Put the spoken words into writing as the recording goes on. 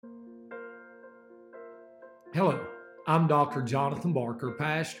Hello, I'm Dr. Jonathan Barker,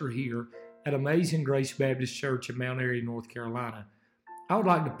 pastor here at Amazing Grace Baptist Church in Mount Airy, North Carolina. I would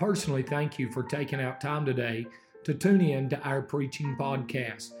like to personally thank you for taking out time today to tune in to our preaching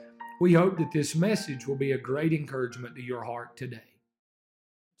podcast. We hope that this message will be a great encouragement to your heart today.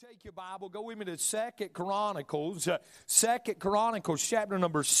 Take your Bible, go with me to 2 Chronicles, 2 Chronicles chapter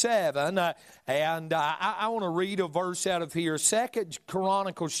number 7, and I want to read a verse out of here, 2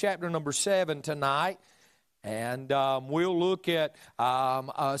 Chronicles chapter number 7 tonight. And we'll look at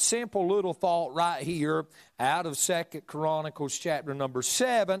a simple little thought right here out of 2 Chronicles chapter number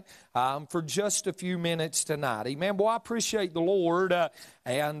 7 for just a few minutes tonight. Amen. Boy, I appreciate the Lord,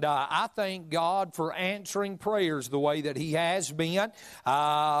 and I thank God for answering prayers the way that He has been.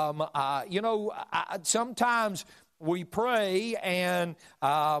 Sometimes we pray and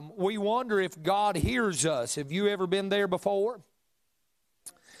we wonder if God hears us. Have you ever been there before?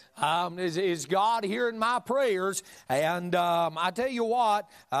 Is God hearing my prayers? And I tell you what,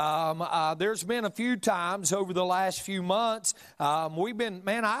 there's been a few times over the last few months I've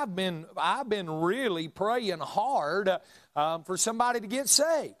been really praying hard for somebody to get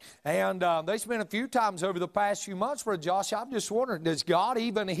saved. And there's been a few times over the past few months where, Josh, I'm just wondering, does God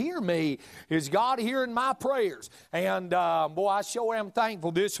even hear me? Is God hearing my prayers? And boy, I sure am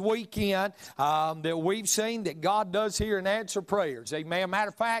thankful this weekend that we've seen that God does hear and answer prayers. Amen. Matter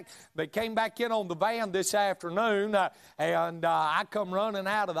of fact, they came back in on the van this afternoon, and I come running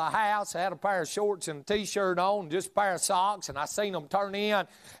out of the house. I had a pair of shorts and a T-shirt on, just a pair of socks, and I seen them turn in,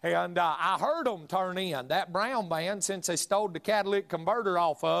 and I heard them turn in. That brown van, since they stole the catalytic converter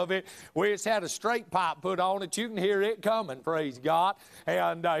off of it, we just had a straight pipe put on it. You can hear it coming, praise God.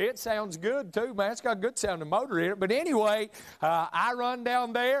 And it sounds good too, man. It's got a good sounding motor in it. But anyway, I run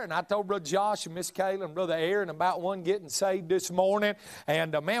down there, and I told Brother Josh and Miss Kayla and Brother Aaron about one getting saved this morning.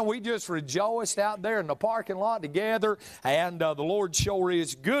 And man, we just rejoiced out there in the parking lot together. And the Lord sure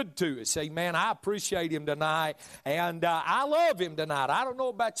is good to us. Amen. I appreciate Him tonight. And I love Him tonight. I don't know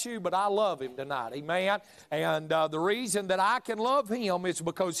about you, but I love Him tonight. Amen. And the reason that I can love Him is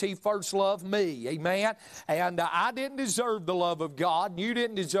because He first loved me. Amen. And I didn't deserve the love of God. You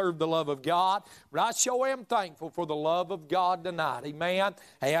didn't deserve the love of God. But I sure am thankful for the love of God tonight. Amen.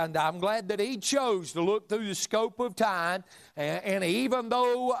 And I'm glad that He chose to look through the scope of time. And even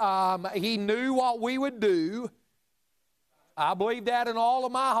though He knew what we would do, I believe that in all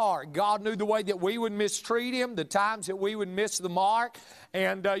of my heart. God knew the way that we would mistreat Him, the times that we would miss the mark.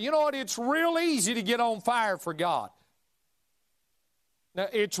 And you know what? It's real easy to get on fire for God. Now,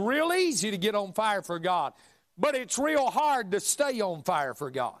 it's real easy to get on fire for God, but it's real hard to stay on fire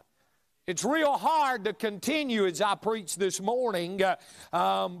for God. It's real hard to continue as I preach this morning,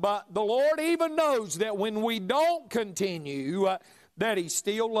 but the Lord even knows that when we don't continue, that He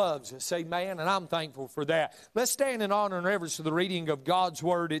still loves us. Amen, and I'm thankful for that. Let's stand in honor and reverence to the reading of God's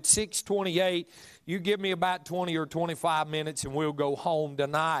Word at 6:28. You give me about 20 or 25 minutes and we'll go home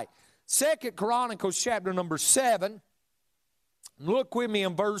tonight. 2 Chronicles chapter number 7. Look with me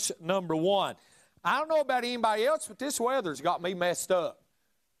in verse number 1. I don't know about anybody else, but this weather's got me messed up.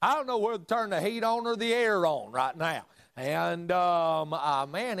 I don't know whether to turn the heat on or the air on right now. And,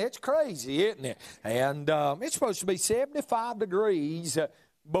 man, it's crazy, isn't it? And it's supposed to be 75 degrees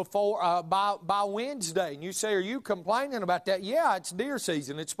by Wednesday. And you say, are you complaining about that? Yeah, it's deer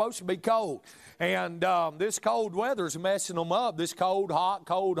season. It's supposed to be cold. And this cold weather's messing them up. This cold,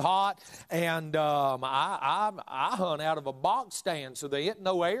 hot. And I hunt out of a box stand, so there ain't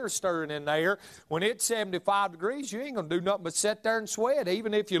no air stirring in there. When it's 75 degrees, you ain't going to do nothing but sit there and sweat,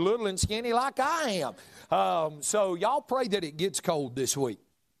 even if you're little and skinny like I am. So y'all pray that it gets cold this week.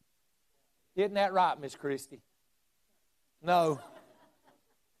 Isn't that right, Miss Christie? No.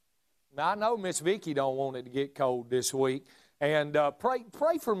 Now, I know Miss Vicki don't want it to get cold this week. And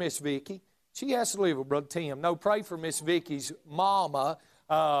pray for Miss Vicki. She has to live with Brother Tim. No, pray for Miss Vicki's mama.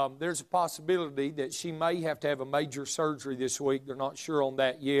 There's a possibility that she may have to have a major surgery this week. They're not sure on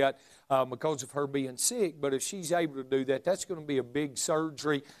that yet because of her being sick. But if she's able to do that, that's going to be a big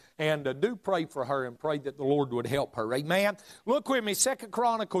surgery. And do pray for her and pray that the Lord would help her. Amen. Look with me, 2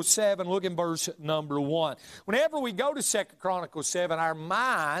 Chronicles 7, look in verse number 1. Whenever we go to 2 Chronicles 7, our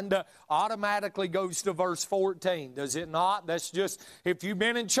mind automatically goes to verse 14, does it not? That's just, if you've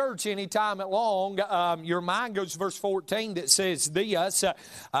been in church any time at long, your mind goes to verse 14 that says this,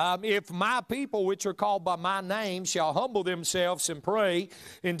 if my people which are called by my name shall humble themselves and pray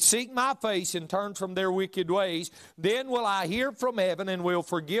and seek my face and turn from their wicked ways, then will I hear from heaven and will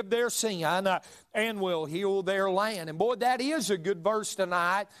forgive their sin and will heal their land. And boy, that is a good verse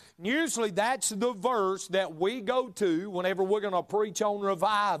tonight. Usually that's the verse that we go to whenever we're going to preach on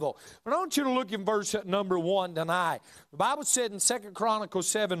revival. But I want you to look in verse number 1 tonight. The Bible said in 2 Chronicles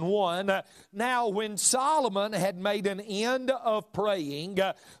 7:1, now when Solomon had made an end of praying,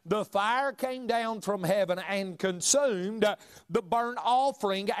 the fire came down from heaven and consumed the burnt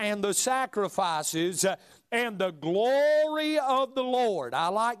offering and the sacrifices, and the glory of the Lord, I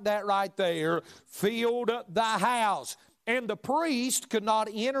like that right there, filled the house. And the priest could not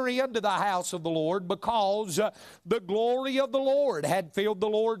enter into the house of the Lord because the glory of the Lord had filled the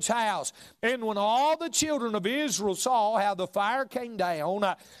Lord's house. And when all the children of Israel saw how the fire came down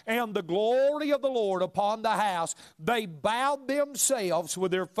and the glory of the Lord upon the house, they bowed themselves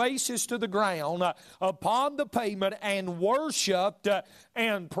with their faces to the ground upon the pavement and worshiped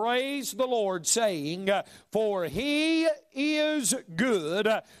and praised the Lord, saying, for he is good,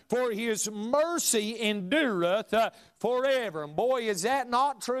 for his mercy endureth forever. And boy, is that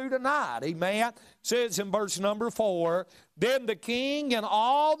not true tonight? Amen. It says in verse number 4, then the king and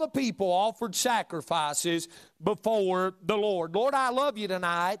all the people offered sacrifices before the Lord. Lord, I love you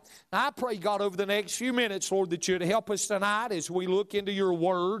tonight. I pray, God, over the next few minutes, Lord, that you'd help us tonight as we look into your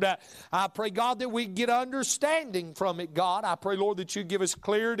word. I pray, God, that we get understanding from it, God. I pray, Lord, that you give us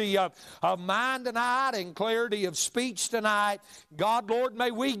clarity of mind tonight and clarity of speech tonight. God, Lord, may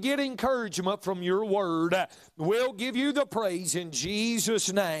we get encouragement from your word. We'll give you the praise in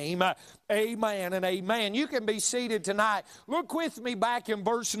Jesus' name. Amen and amen. You can be seated tonight. Look with me back in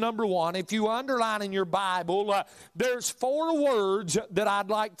verse number 1. If you underline in your Bible, there's 4 words that I'd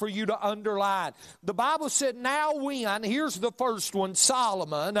like for you to underline. The Bible said, now when, here's the first one,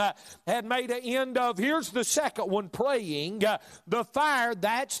 Solomon had made an end of, here's the second one, praying. The fire,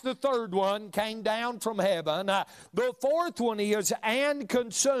 that's the third one, came down from heaven. The fourth one is, and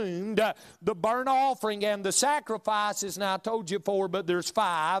consumed the burnt offering and the sacrifices. Now I told you 4, but there's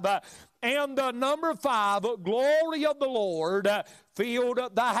 5. And the number 5, glory of the Lord filled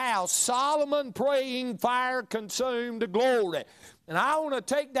the house. Solomon praying, fire consumed glory. And I want to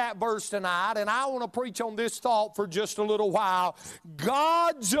take that verse tonight and I want to preach on this thought for just a little while.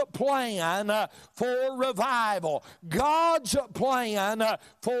 God's plan for revival. God's plan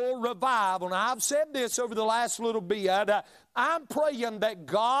for revival. Now I've said this over the last little bit. I'm praying that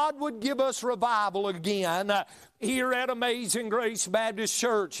God would give us revival again here at Amazing Grace Baptist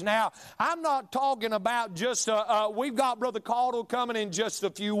Church. Now, I'm not talking about just, we've got Brother Caudle coming in just a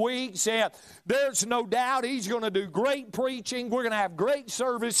few weeks, and there's no doubt he's going to do great preaching. We're going to have great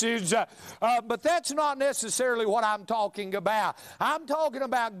services, but that's not necessarily what I'm talking about. I'm talking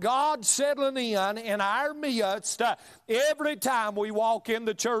about God settling in our midst every time we walk in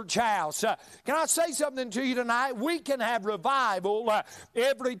the church house. Can I say something to you tonight? We can have revival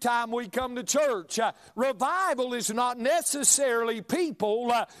every time we come to church. Revival is not necessarily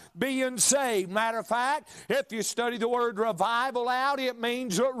people being saved. Matter of fact, if you study the word revival out, it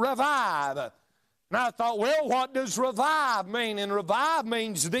means revive. And I thought, well, what does revive mean? And revive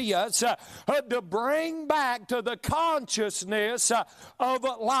means this, to bring back to the consciousness of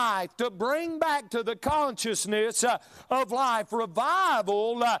life. To bring back to the consciousness of life.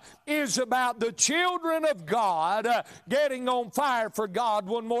 Revival is about the children of God getting on fire for God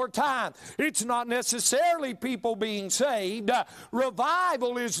one more time. It's not necessarily people being saved.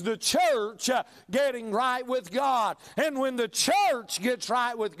 Revival is the church getting right with God. And when the church gets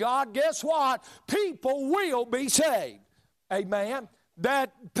right with God, guess what? People will be saved. Amen.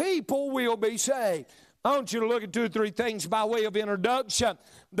 That people will be saved. I want you to look at 2 or 3 things by way of introduction.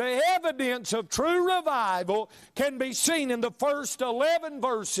 The evidence of true revival can be seen in the first 11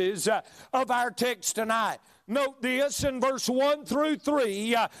 verses of our text tonight. Note this, in verse 1 through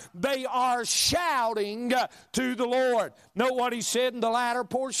 3, they are shouting to the Lord. Note what he said in the latter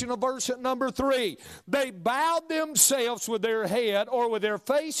portion of verse number 3. They bowed themselves with their head or with their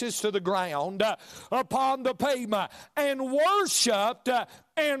faces to the ground upon the pavement and worshiped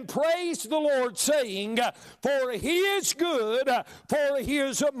and praised the Lord, saying, for he is good, for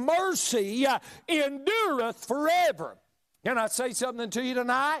his mercy endureth forever. Can I say something to you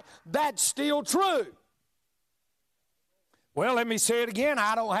tonight? That's still true. Well, let me say it again.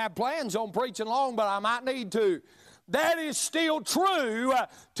 I don't have plans on preaching long, but I might need to. That is still true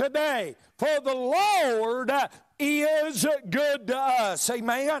today. For the Lord is good to us.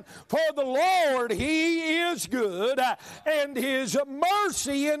 Amen. For the Lord, he is good, and his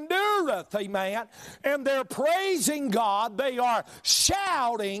mercy endureth. Amen. And they're praising God. They are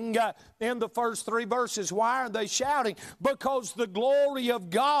shouting in the first 3 verses. Why are they shouting? Because the glory of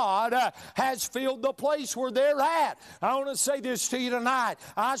God has filled the place where they're at. I want to say this to you tonight.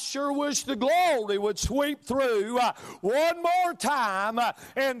 I sure wish the glory would sweep through one more time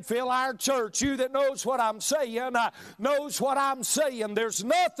and fill our church. You that knows what I'm saying knows what I'm saying. There's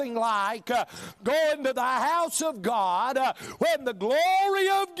nothing like going to the house of God when the glory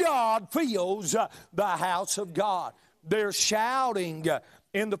of God fills the house of God. They're shouting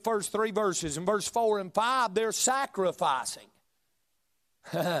in the first 3 verses. In verse 4 and 5, they're sacrificing.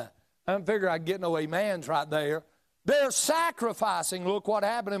 I didn't figure I'd get no amens right there. They're sacrificing. Look what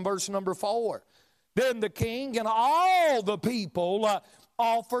happened in verse number 4. Then the king and all the people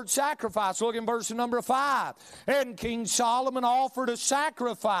offered sacrifice. Look in verse number 5. And King Solomon offered a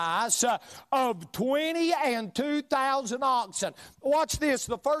sacrifice of 22,000 oxen. Watch this.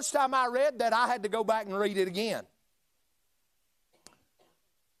 The first time I read that, I had to go back and read it again.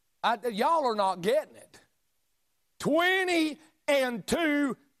 Y'all are not getting it.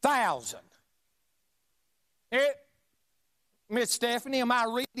 22,000. Miss Stephanie, am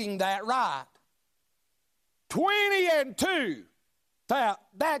I reading that right? 20 and 2.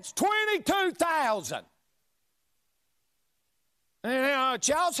 That's 22,000. And at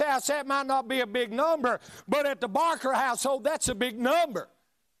y'all's house, that might not be a big number, but at the Barker household, that's a big number.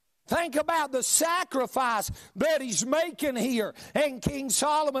 Think about the sacrifice that he's making here. And King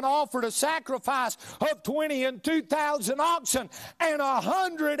Solomon offered a sacrifice of 22,000 oxen and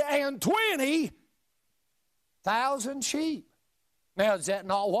 120,000 sheep. Now, is that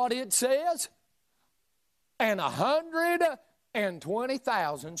not what it says? And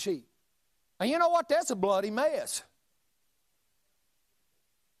 120,000 sheep. And you know what? That's a bloody mess.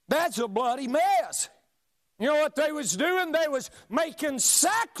 That's a bloody mess. You know what they was doing? They was making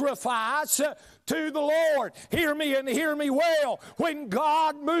sacrifice to the Lord. Hear me and hear me well. When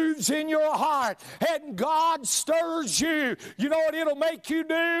God moves in your heart and God stirs you, you know what it'll make you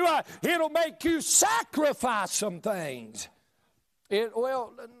do? It'll make you sacrifice some things.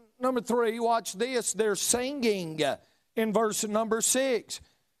 Number 3, watch this. They're singing in verse number 6.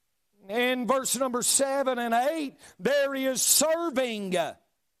 In verse number 7 and 8, there is serving.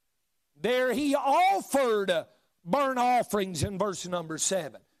 There he offered burnt offerings in verse number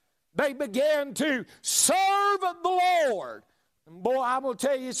 7. They began to serve the Lord. And boy, I'm going to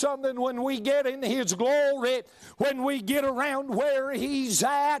tell you something. When we get in His glory, when we get around where He's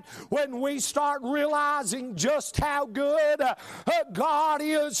at, when we start realizing just how good God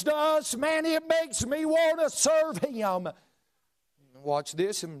is to us, man, it makes me want to serve Him. Watch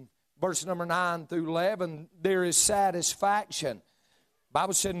this in verse number 9 through 11. There is satisfaction. The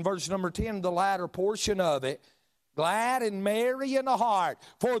Bible said in verse number 10, the latter portion of it, glad and merry in the heart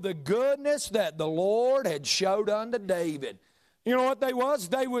for the goodness that the Lord had showed unto David. You know what they was?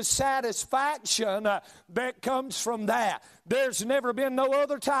 They was satisfaction that comes from that. There's never been no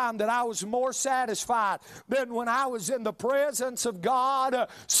other time that I was more satisfied than when I was in the presence of God,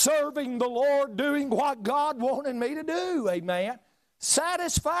 serving the Lord, doing what God wanted me to do. Amen.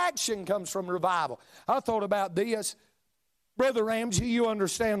 Satisfaction comes from revival. I thought about this. Brother Ramsey, you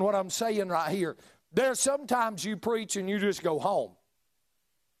understand what I'm saying right here. There's sometimes you preach and you just go home.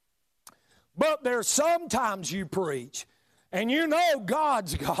 But there's sometimes you preach and you know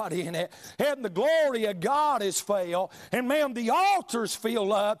God's got in it, and the glory of God is filled, and man, the altar's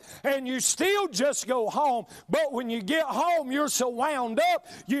filled up, and you still just go home. But when you get home, you're so wound up,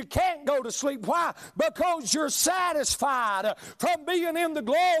 you can't go to sleep. Why? Because you're satisfied from being in the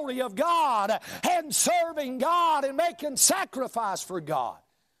glory of God and serving God and making sacrifice for God.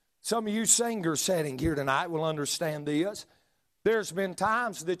 Some of you singers sitting here tonight will understand this. There's been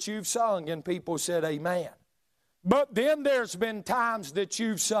times that you've sung and people said amen. But then there's been times that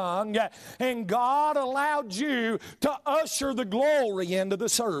you've sung and God allowed you to usher the glory into the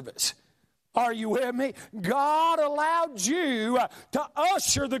service. Are you with me? God allowed you to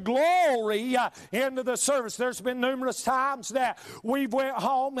usher the glory into the service. There's been numerous times that we've went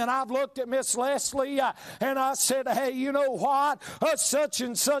home and I've looked at Miss Leslie and I said, hey, you know what? Such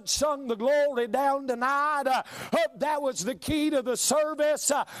and such sung the glory down tonight. That was the key to the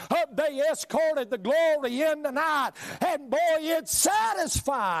service. They escorted the glory in tonight. And boy, it's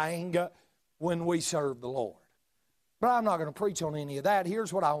satisfying when we serve the Lord. But I'm not going to preach on any of that.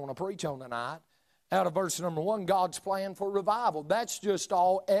 Here's what I want to preach on tonight. Out of verse number 1, God's plan for revival. That's just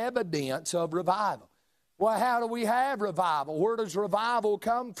all evidence of revival. Well, how do we have revival? Where does revival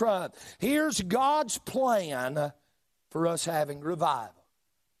come from? Here's God's plan for us having revival.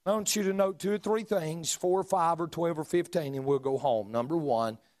 I want you to note 2 or 3 things, 4 or 5 or 12 or 15, and we'll go home. Number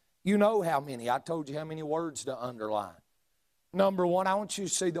 1, you know how many. I told you how many words to underline. Number one, I want you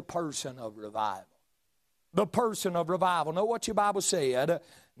to see the person of revival. The person of revival. Know what your Bible said?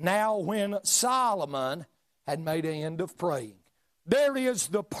 Now when Solomon had made an end of praying. There is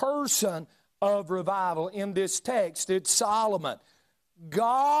the person of revival in this text. It's Solomon.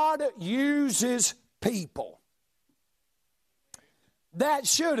 God uses people. That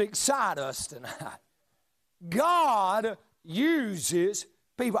should excite us tonight. God uses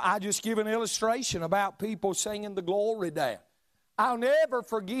people. I just give an illustration about people singing the glory down. I'll never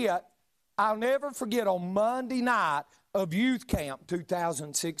forget on Monday night of youth camp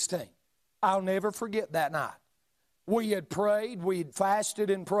 2016. I'll never forget that night. We had prayed, we had fasted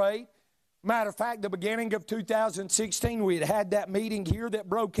and prayed. Matter of fact, the beginning of 2016, we had that meeting here that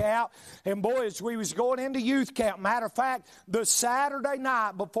broke out. And boy, as we was going into youth camp, matter of fact, the Saturday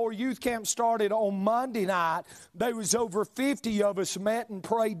night before youth camp started on Monday night, there was over 50 of us met and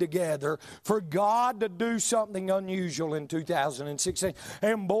prayed together for God to do something unusual in 2016.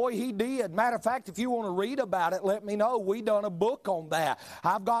 And boy, He did. Matter of fact, if you want to read about it, let me know. We done a book on that.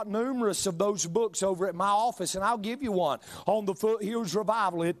 I've got numerous of those books over at my office, and I'll give you one on the Foothills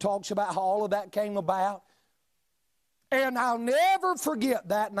Revival. It talks about how all of that came about. And I'll never forget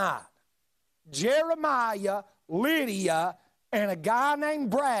that night. Jeremiah, Lydia, and a guy named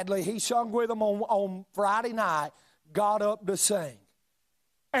Bradley, he sung with them on Friday night, got up to sing.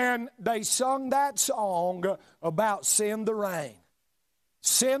 And they sung that song about send the rain.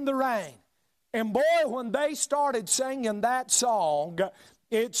 Send the rain. And boy, when they started singing that song,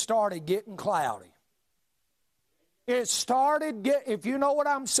 it started getting cloudy. It started if you know what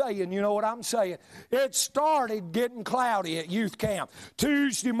I'm saying, you know what I'm saying. It started getting cloudy at youth camp.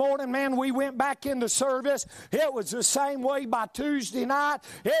 Tuesday morning, man, we went back into service. It was the same way by Tuesday night.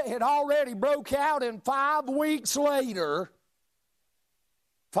 It had already broke out, and 5 weeks later,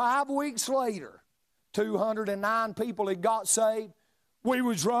 209 people had got saved. We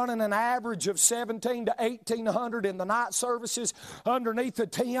was running an average of 1,700 to 1,800 in the night services underneath the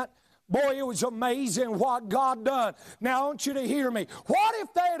tent. Boy, it was amazing what God done. Now, I want you to hear me. What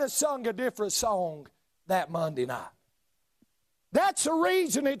if they had sung a different song that Monday night? That's the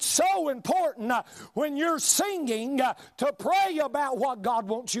reason it's so important when you're singing to pray about what God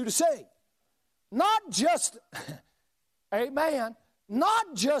wants you to sing. Not just, amen,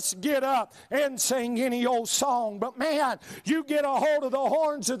 not just get up and sing any old song, but man, you get a hold of the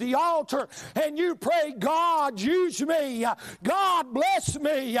horns of the altar and you pray, God, use me. God, bless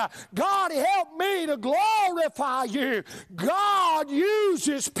me. God, help me to glorify you. God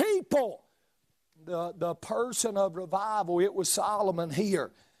uses people. The person of revival, it was Solomon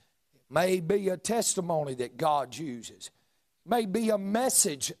here. It may be a testimony that God uses. It may be a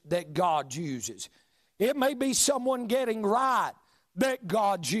message that God uses. It may be someone getting right that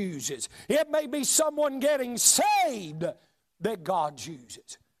God uses. It may be someone getting saved that God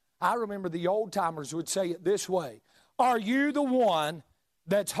uses. I remember the old timers would say it this way: are you the one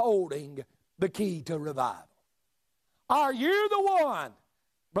that's holding the key to revival? Are you the one?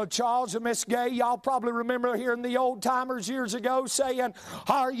 Brother Charles and Miss Gay, y'all probably remember hearing the old timers years ago saying,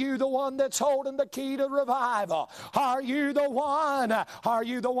 are you the one that's holding the key to revival? Are you the one? Are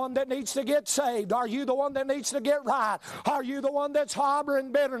you the one that needs to get saved? Are you the one that needs to get right? Are you the one that's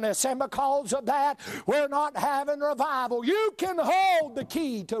harboring bitterness? And because of that, we're not having revival. You can hold the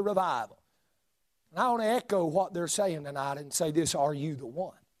key to revival. And I want to echo what they're saying tonight and say this: are you the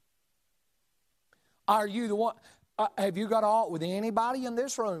one? Are you the one? Have you got aught with anybody in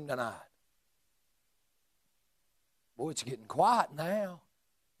this room tonight? Boy, it's getting quiet now.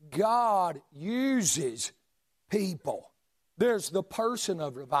 God uses people. There's the person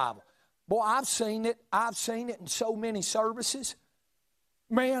of revival. Boy, I've seen it. I've seen it in so many services.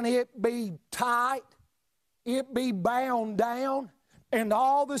 Man, it be tight. It be bound down. And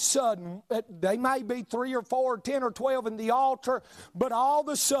all of a sudden, they may be 3 or 4 or 10 or 12 in the altar, but all of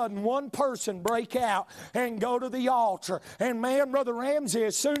a sudden one person break out and go to the altar. And man, Brother Ramsey,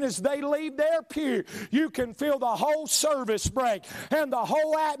 as soon as they leave their pew, you can feel the whole service break and the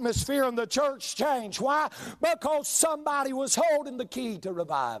whole atmosphere in the church change. Why? Because somebody was holding the key to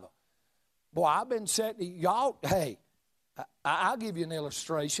revival. Boy, I've been setting, y'all, hey, I'll give you an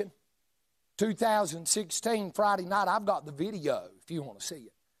illustration. 2016, Friday night, I've got the video if you want to see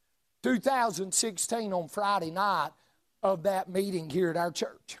it. 2016 on Friday night of that meeting here at our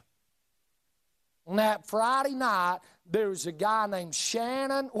church. On that Friday night, there was a guy named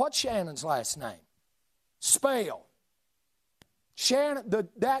Shannon. What's Shannon's last name? Spell. Shannon,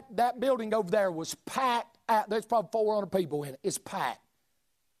 that building over there was packed out. There's probably 400 people in it. It's packed.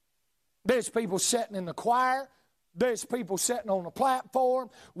 There's people sitting in the choir. There's people sitting on the platform.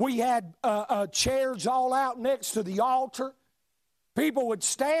 We had chairs all out next to the altar. people would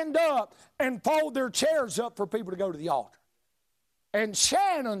stand up and fold their chairs up for people to go to the altar. And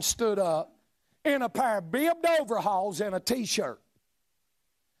Shannon stood up in a pair of bibbed overalls and a T-shirt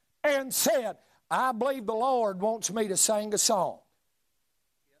and said, I believe the Lord wants me to sing a song.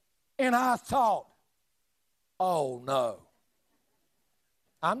 And I thought, oh no.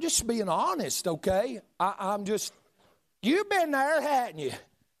 I'm just being honest, okay? I'm just, you've been there, hadn't you?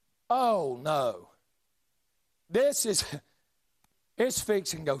 Oh no. It's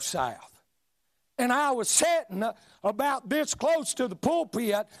fixing to go south. And I was sitting about this close to the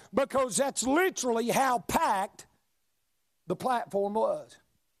pulpit because that's literally how packed the platform was.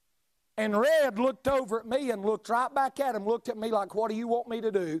 And Red looked over at me and looked right back at him, looked at me like, what do you want me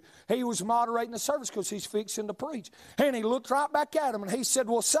to do? He was moderating the service because he's fixing to preach. And he looked right back at him and he said,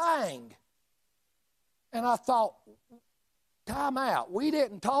 well, sing. And I thought, time out. We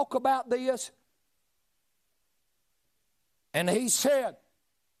didn't talk about this. And he said,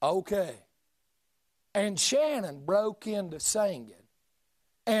 okay. And Shannon broke into singing.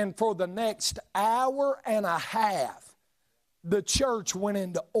 And for the next hour and a half, the church went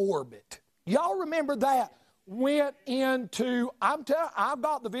into orbit. Y'all remember that? Went into, I've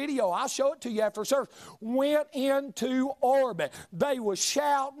got the video, I'll show it to you after service. Went into orbit. They was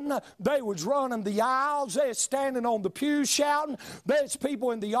shouting, they was running the aisles, they was standing on the pews shouting. There's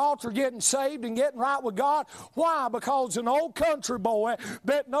people in the altar getting saved and getting right with God. Why? Because an old country boy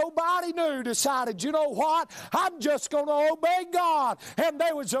that nobody knew decided, you know what? I'm just going to obey God. And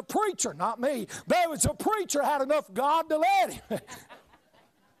there was a preacher, not me, there was a preacher had enough God to let him.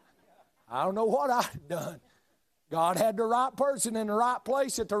 I don't know what I'd have done. God had the right person in the right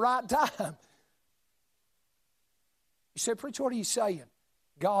place at the right time. You say, preacher, what are you saying?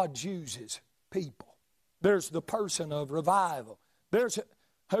 God uses people. There's the person of revival.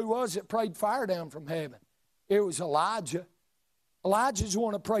 Who was it prayed fire down from heaven? It was Elijah. Elijah's the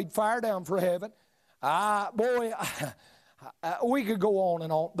one that prayed fire down from heaven. We could go on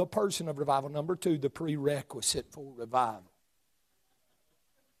and on. The person of revival. Number 2, the prerequisite for revival.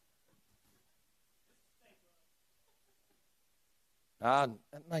 That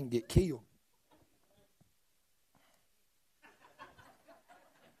man can get killed.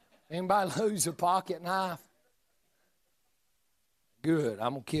 Anybody lose a pocket knife? Good.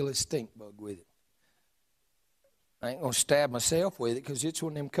 I'm going to kill a stink bug with it. I ain't going to stab myself with it because it's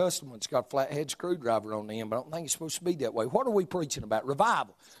one of them custom ones. It's got a flathead screwdriver on the end, but I don't think it's supposed to be that way. What are we preaching about?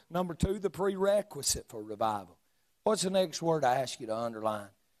 Revival. Number 2, the prerequisite for revival. What's the next word I ask you to underline?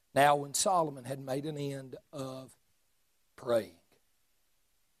 Now, when Solomon had made an end of praying.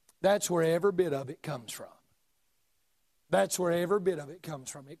 That's where every bit of it comes from. That's where every bit of it comes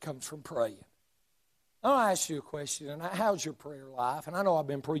from. It comes from praying. I'll ask you a question. How's your prayer life? And I know I've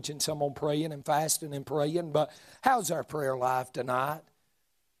been preaching some on praying and fasting and praying, but how's our prayer life tonight?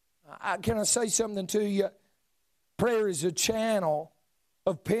 Can I say something to you? Prayer is a channel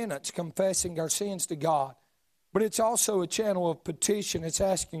of penance, confessing our sins to God. But it's also a channel of petition. It's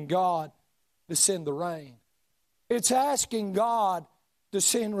asking God to send the rain. It's asking God to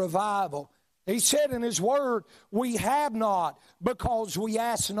send revival. He said in His Word, we have not because we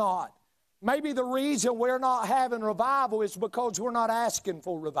ask not. Maybe the reason we're not having revival is because we're not asking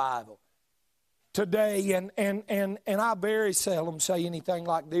for revival today. And I very seldom say anything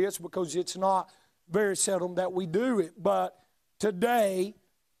like this because it's not very seldom that we do it. But today,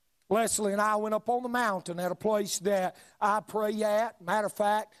 Leslie and I went up on the mountain at a place that I pray at. Matter of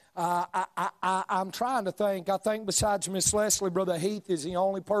fact, I'm trying to think. I think besides Miss Leslie, Brother Heath is the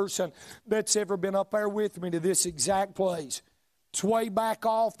only person that's ever been up there with me to this exact place. It's way back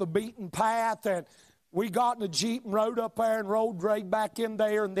off the beaten path, and we got in a Jeep and rode up there and rolled right back in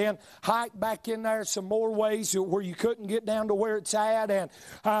there and then hiked back in there some more ways where you couldn't get down to where it's at. And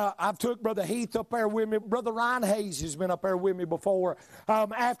I've took Brother Heath up there with me. Brother Ryan Hayes has been up there with me before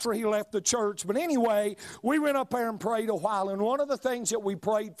after he left the church. But anyway, we went up there and prayed a while. And one of the things that we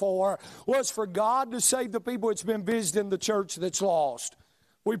prayed for was for God to save the people that's been visiting the church that's lost.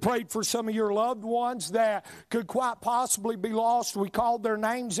 We prayed for some of your loved ones that could quite possibly be lost. We called their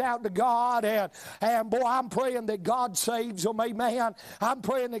names out to God. And boy, I'm praying that God saves them. Amen. I'm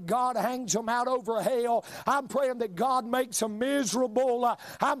praying that God hangs them out over hell. I'm praying that God makes them miserable.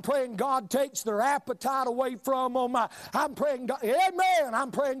 I'm praying God takes their appetite away from them. I'm praying God, amen.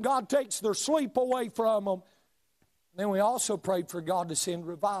 I'm praying God takes their sleep away from them. Then we also prayed for God to send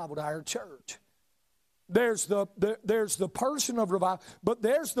revival to our church. There's the person of revival, but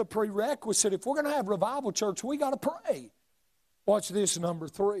there's the prerequisite. If we're going to have revival, church, we got to pray. Watch this, number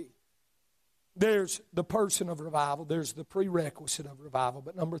 3. There's the person of revival. There's the prerequisite of revival.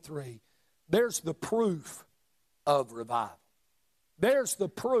 But number 3, there's the proof of revival. There's the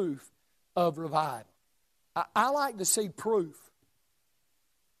proof of revival. I like to see proof.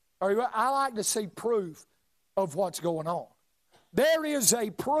 I like to see proof of what's going on. There is a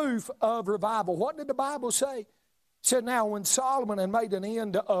proof of revival. What did the Bible say? It said, now when Solomon had made an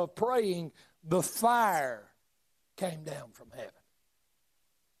end of praying, the fire came down from heaven.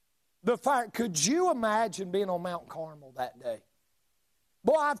 The fire. Could you imagine being on Mount Carmel that day?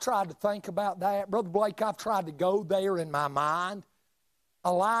 Boy, I've tried to think about that. Brother Blake, I've tried to go there in my mind.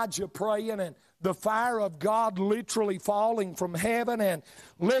 Elijah praying and the fire of God literally falling from heaven and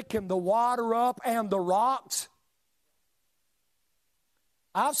licking the water up and the rocks.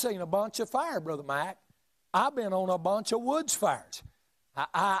 I've seen a bunch of fire, Brother Mac. I've been on a bunch of woods fires.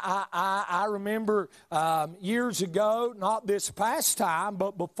 I remember years ago, not this past time,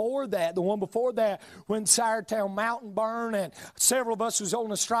 but before that, the one before that, when Sauratown Mountain burned, and several of us was on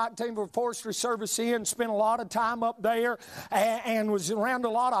the strike team for Forestry Service in, spent a lot of time up there, and was around a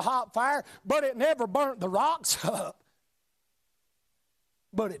lot of hot fire, but it never burnt the rocks up.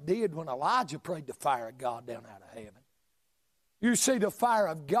 But it did when Elijah prayed the fire of God down out of heaven. You see, the fire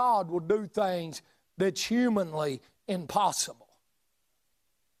of God will do things that's humanly impossible.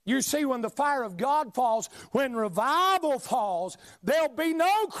 You see, when the fire of God falls, when revival falls, there'll be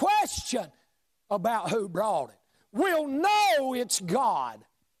no question about who brought it. We'll know it's God.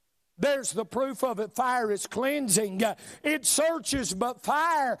 There's the proof of it. Fire is cleansing. It searches, but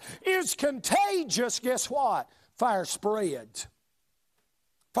fire is contagious. Guess what? Fire spreads.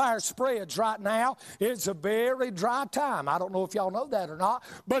 Fire spreads right now. It's a very dry time. I don't know if y'all know that or not,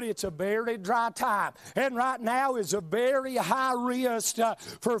 but it's a very dry time. And right now is a very high risk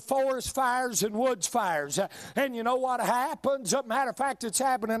for forest fires and woods fires. And you know what happens? Matter of fact, it's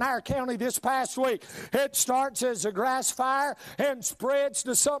happened in our county this past week. It starts as a grass fire and spreads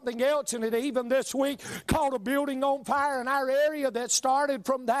to something else. And it even this week caught a building on fire in our area that started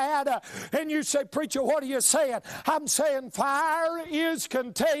from that. And you say, preacher, what are you saying? I'm saying fire is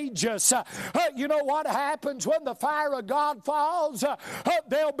contagious. You know what happens when the fire of God falls?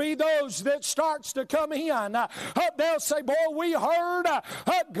 There'll be those that starts to come in. They'll say, boy, we heard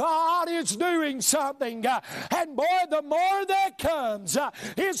God is doing something. And boy, the more that comes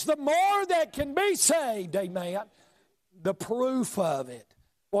is the more that can be saved. Amen. The proof of it.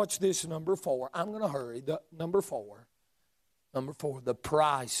 Watch this, number 4. I'm going to hurry. Number 4, the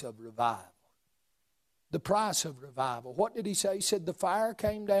price of revival. The price of revival. What did he say? He said the fire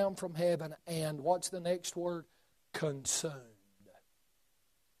came down from heaven and what's the next word? Consumed.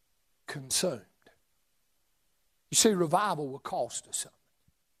 Consumed. You see, revival will cost us something.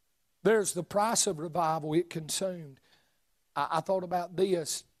 There's the price of revival. It consumed. I thought about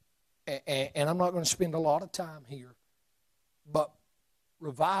this, and I'm not going to spend a lot of time here, but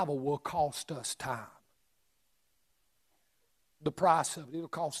revival will cost us time. The price of it, it'll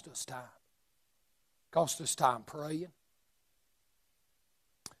cost us time. Cost us time praying.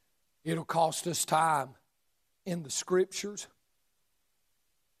 It'll cost us time in the Scriptures.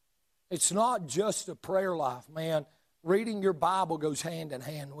 It's not just a prayer life, man. Reading your Bible goes hand in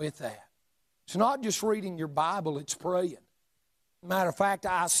hand with that. It's not just reading your Bible, it's praying. Matter of fact,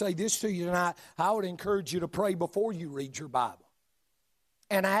 I say this to you tonight, I would encourage you to pray before you read your Bible.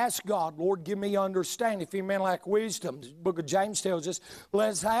 And ask God, Lord, give me understanding. If any man lack wisdom, the book of James tells us,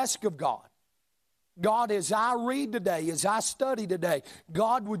 let's ask of God. God, as I read today, as I study today,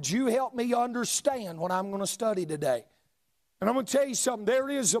 God, would you help me understand what I'm going to study today? And I'm going to tell you something. There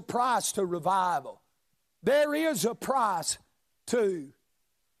is a price to revival. There is a price to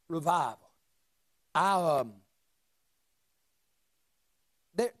revival. I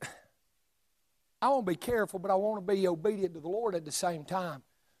want to be careful, but I want to be obedient to the Lord at the same time.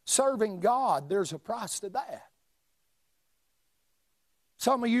 Serving God, there's a price to that.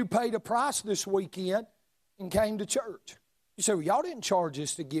 Some of you paid a price this weekend and came to church. You say, well, y'all didn't charge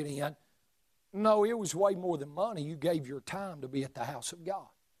us to get in. No, it was way more than money. You gave your time to be at the house of God.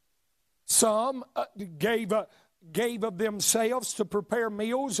 Some gave of themselves to prepare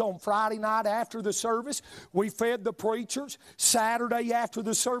meals on Friday night after the service. We fed the preachers. Saturday after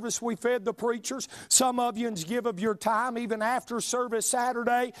the service, we fed the preachers. Some of you give of your time even after service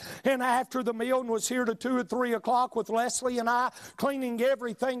Saturday and after the meal and was here to 2 or 3 o'clock with Leslie and I cleaning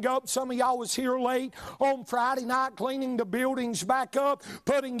everything up. Some of y'all was here late on Friday night cleaning the buildings back up,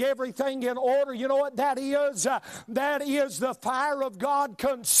 putting everything in order. You know what that is? That is the fire of God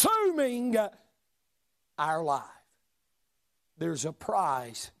consuming our life. There's a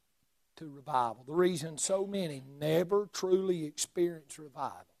price to revival. The reason so many never truly experience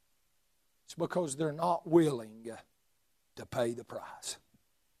revival is because they're not willing to pay the price.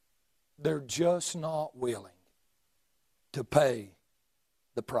 They're just not willing to pay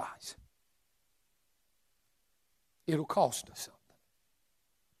the price. It'll cost us something.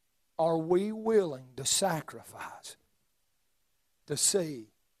 Are we willing to sacrifice to see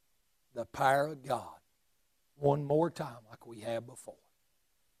the power of God one more time like we have before?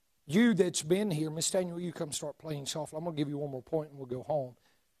 You that's been here, Miss Daniel, you come start playing softly. I'm going to give you one more point and we'll go home.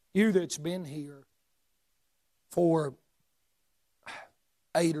 You that's been here for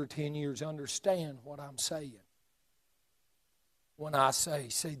 8 or 10 years, understand what I'm saying when I say,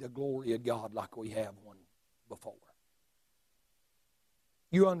 see the glory of God like we have one before.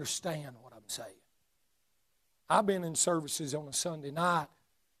 You understand what I'm saying. I've been in services on a Sunday night.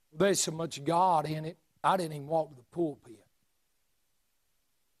 There's so much God in it, I didn't even walk to the pulpit.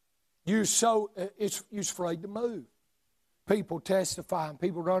 You're afraid to move. People testifying,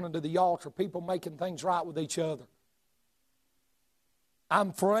 people running to the altar, people making things right with each other. I'm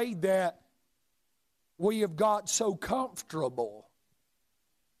afraid that we have got so comfortable.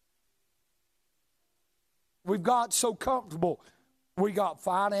 We've got so comfortable. We got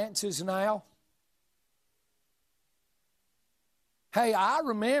finances now. Hey, I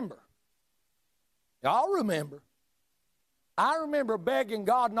remember. Y'all remember. I remember begging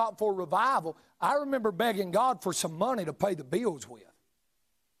God not for revival. I remember begging God for some money to pay the bills with.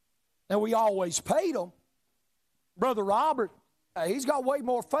 And we always paid them. Brother Robert, he's got way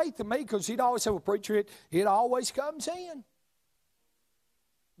more faith than me because he'd always say, well, preacher, it always comes in.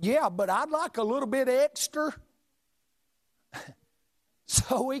 Yeah, but I'd like a little bit extra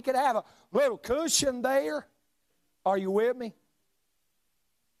so we could have a little cushion there. Are you with me?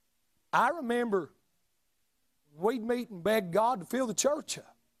 I remember we'd meet and beg God to fill the church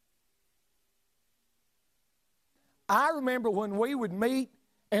up. I remember when we would meet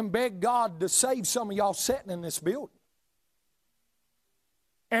and beg God to save some of y'all sitting in this building.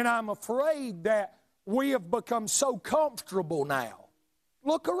 And I'm afraid that we have become so comfortable now.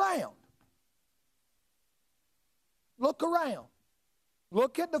 Look around. Look around.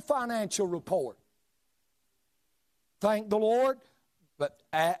 Look at the financial report. Thank the Lord. But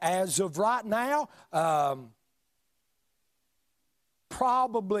as of right now,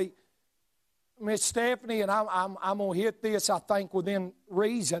 probably, Miss Stephanie, and I'm going to hit this, I think, within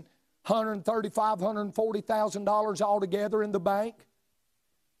reason, $135,000, $140,000 altogether in the bank.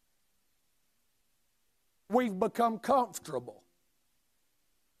 We've become comfortable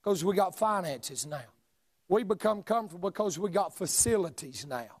because we got finances now. We become comfortable because we got facilities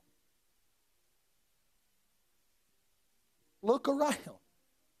now. Look around.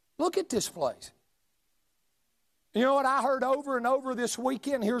 Look at this place. You know what I heard over and over this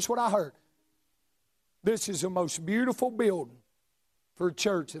weekend? Here's what I heard. This is the most beautiful building for a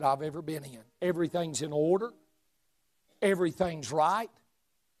church that I've ever been in. Everything's in order. Everything's right.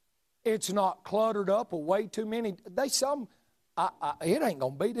 It's not cluttered up with way too many. It ain't going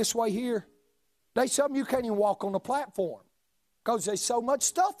to be this way here. There's some you can't even walk on the platform because there's so much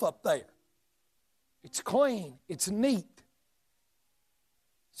stuff up there. It's clean. It's neat.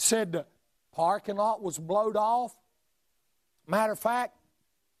 Said the parking lot was blowed off. Matter of fact,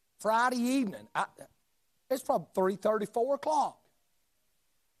 Friday evening, it's probably 3:30, 4 o'clock.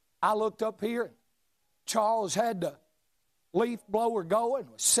 I looked up here, and Charles had the leaf blower going,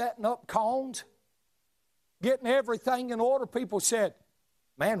 was setting up cones, getting everything in order. People said,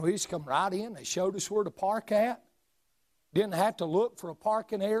 man, we just come right in. They showed us where to park at. Didn't have to look for a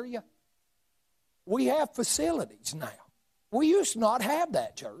parking area. We have facilities now. We used to not have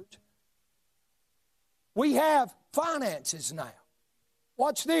that, church. We have finances now.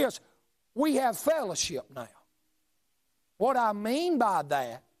 Watch this. We have fellowship now. What I mean by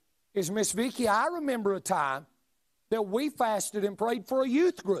that is, Miss Vicki, I remember a time that we fasted and prayed for a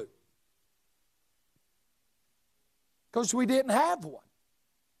youth group because we didn't have one.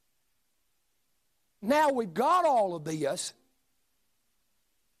 Now we've got all of this.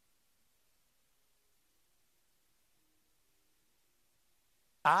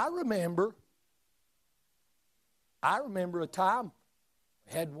 I remember a time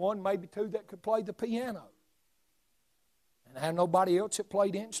we had one, maybe two that could play the piano. And I had nobody else that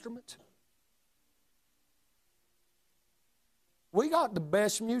played instruments. We got the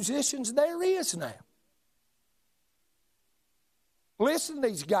best musicians there is now. Listen to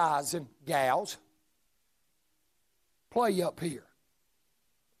these guys and gals play up here.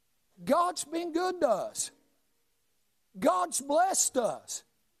 God's been good to us. God's blessed us.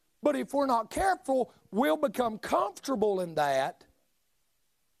 But if we're not careful, we'll become comfortable in that.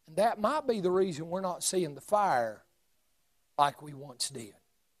 And that might be the reason we're not seeing the fire like we once did.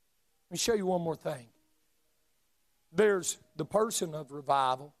 Let me show you one more thing. There's the person of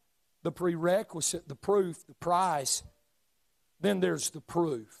revival, the prerequisite, the proof, the price. then there's the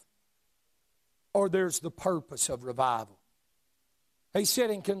proof, or there's the purpose of revival. He said,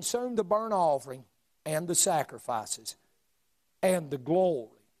 and consume the burnt offering and the sacrifices, and the glory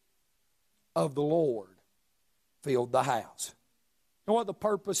of the Lord filled the house. You know what the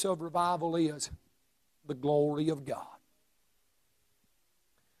purpose of revival is? The glory of God.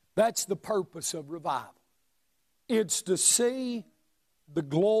 That's the purpose of revival. It's to see the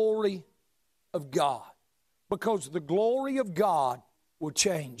glory of God, because the glory of God will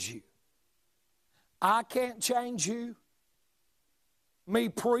change you. I can't change you. Me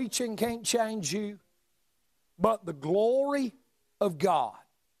preaching can't change you. But the glory of God.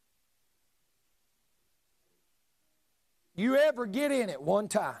 You ever get in it one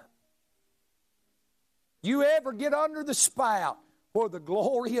time? You ever get under the spout where the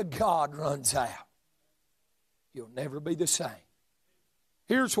glory of God runs out? You'll never be the same.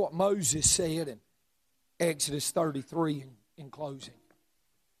 Here's what Moses said in Exodus 33 in closing.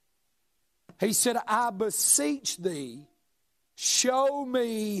 He said, I beseech thee, show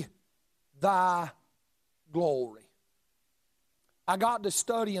me thy glory. I got to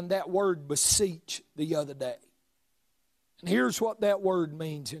studying that word beseech the other day. And here's what that word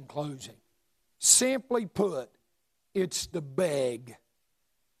means in closing. Simply put, it's to beg.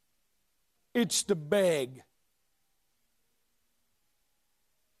 It's to beg.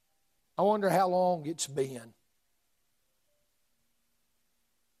 I wonder how long it's been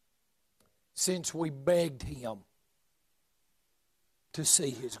since we begged Him to see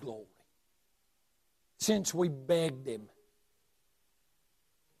His glory. Since we begged Him.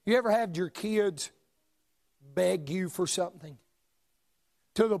 You ever had your kids beg you for something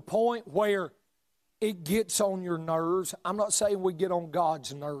to the point where it gets on your nerves? I'm not saying we get on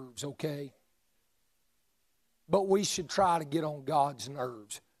God's nerves, okay? But we should try to get on God's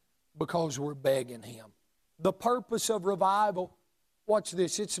nerves because we're begging Him. The purpose of revival, watch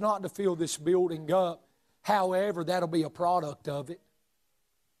this, it's not to fill this building up. However, that'll be a product of it.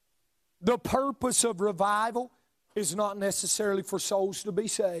 The purpose of revival is not necessarily for souls to be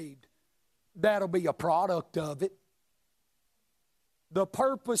saved. That'll be a product of it. The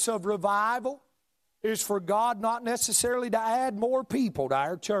purpose of revival is for God not necessarily to add more people to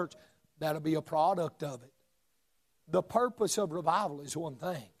our church. That'll be a product of it. The purpose of revival is one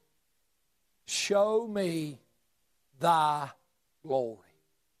thing. Show me thy glory.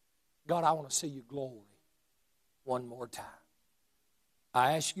 God, I want to see your glory one more time.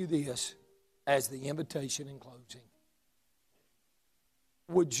 I ask you this as the invitation in closing.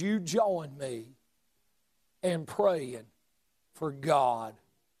 Would you join me in praying for God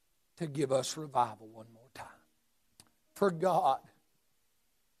to give us revival one more time? For God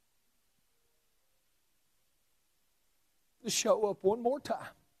to show up one more time.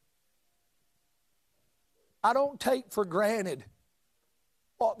 I don't take for granted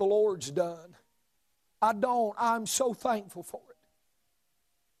what the Lord's done. I don't. I'm so thankful for it.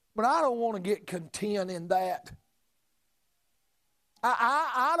 But I don't want to get content in that.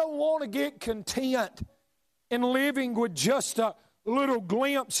 I don't want to get content in living with just a little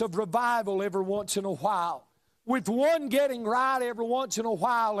glimpse of revival every once in a while. With one getting right every once in a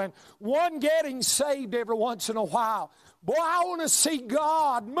while and one getting saved every once in a while. Boy, I want to see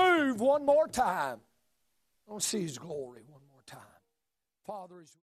God move one more time. I want to see His glory one more time. Father, as